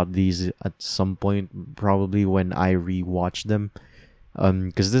talk about these at some point, probably when I rewatch them,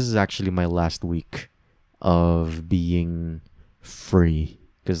 because this is actually my last week of being free,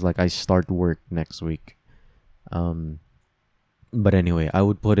 because like I start work next week. But anyway, I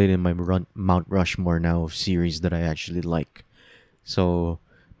would put it in my Mount Rushmore now of series that I actually like. So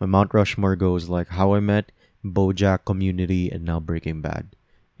my Mount Rushmore goes like How I Met, BoJack, Community, and now Breaking Bad.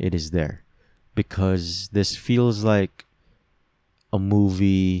 It is there because this feels like a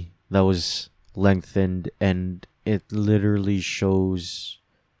movie that was lengthened, and it literally shows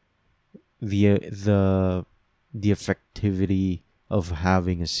the effectivity of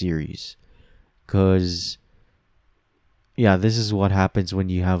having a series. Because yeah, this is what happens when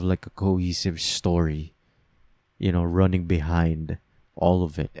you have like a cohesive story, running behind all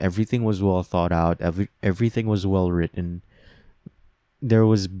of it. Everything was well thought out. Everything was well written. There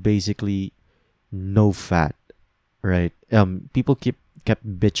was basically no fat, right? People kept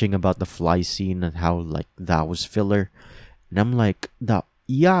bitching about the fly scene and how like that was filler, and I'm like, that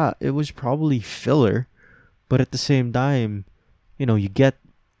yeah, it was probably filler, but at the same time, you get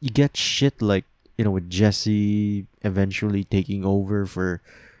shit like, with Jesse eventually taking over for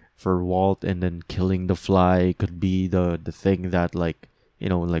Walt and then killing the fly could be the thing that like,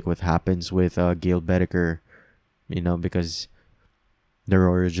 like what happens with Gail Bedecker, because their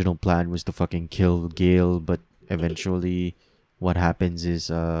original plan was to fucking kill Gail, but eventually what happens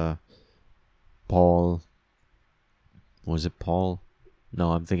is Paul, was it Paul?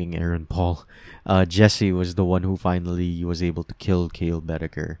 No, I'm thinking Aaron Paul. Jesse was the one who finally was able to kill Gail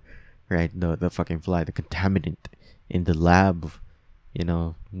Bedecker, right? The fucking fly, the contaminant in the lab.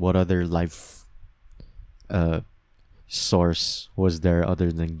 What other life source was there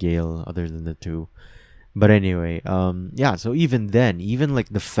other than Gale, other than the two? But anyway, yeah, so even then, even like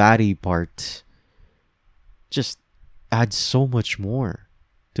the fatty part just adds so much more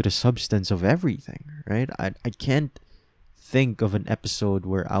to the substance of everything, right? I can't think of an episode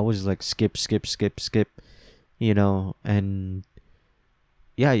where I was like skip, and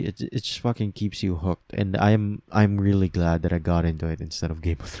yeah, it just fucking keeps you hooked, and I'm really glad that I got into it instead of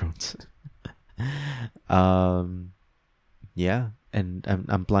Game of Thrones. Yeah, and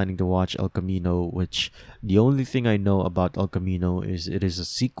I'm planning to watch El Camino, which the only thing I know about El Camino is it is a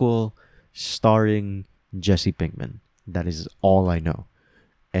sequel starring Jesse Pinkman. That is all I know.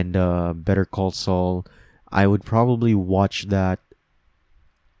 And Better Call Saul, I would probably watch that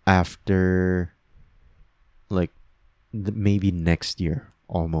after like maybe next year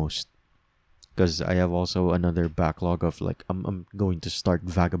almost, because I have also another backlog of like I'm going to start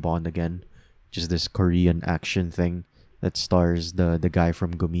Vagabond again, just this Korean action thing that stars the guy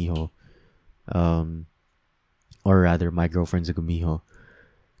from Gumiho, or rather My Girlfriend's a Gumiho.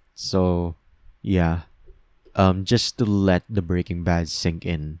 So, yeah. Just to let the Breaking Bad sink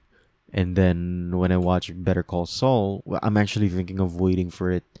in. And then when I watch Better Call Saul, I'm actually thinking of waiting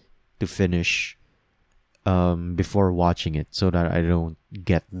for it to finish before watching it so that I don't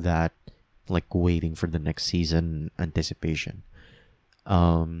get that like waiting for the next season anticipation.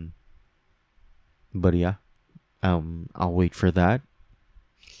 Um but yeah, I'll wait for that.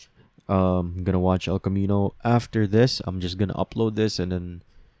 I'm gonna watch El Camino after this. I'm just gonna upload this and then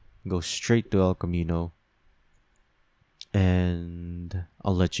go straight to El Camino, and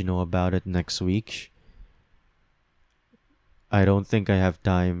I'll let you know about it next week. I don't think I have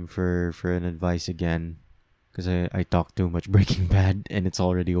time for an advice again because I talked too much Breaking Bad and it's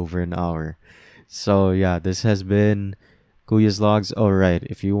already over an hour. So yeah, this has been Kuya's Logs. Alright,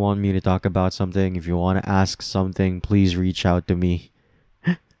 if you want me to talk about something, if you want to ask something, please reach out to me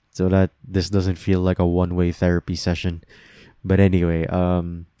so that this doesn't feel like a one-way therapy session. But anyway,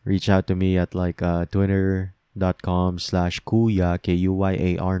 reach out to me at like twitter.com/Kuya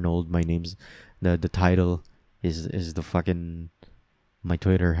Kuya Arnold. My name's the title is the fucking my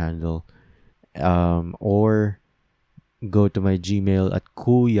Twitter handle. Or go to my Gmail at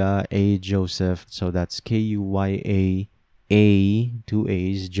Kuya A Joseph. So that's Kuya two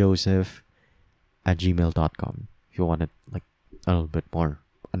A's Joseph at gmail.com. If you want it like a little bit more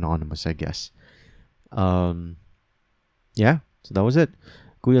anonymous, I guess. Um yeah, so that was it.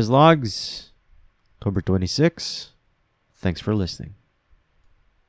 Kuya's Logs, October 26th. Thanks for listening.